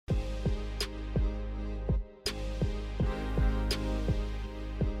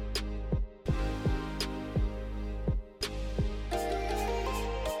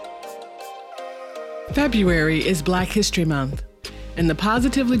February is Black History Month, and the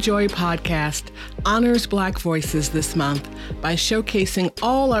Positively Joy podcast honors Black voices this month by showcasing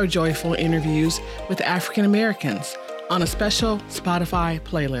all our joyful interviews with African Americans on a special Spotify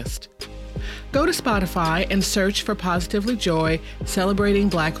playlist. Go to Spotify and search for Positively Joy Celebrating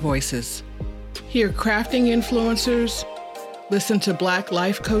Black Voices. Hear crafting influencers, listen to Black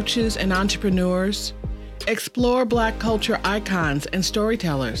life coaches and entrepreneurs, explore Black culture icons and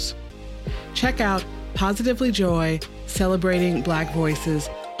storytellers. Check out Positively Joy Celebrating Black Voices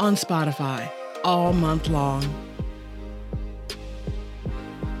on Spotify all month long.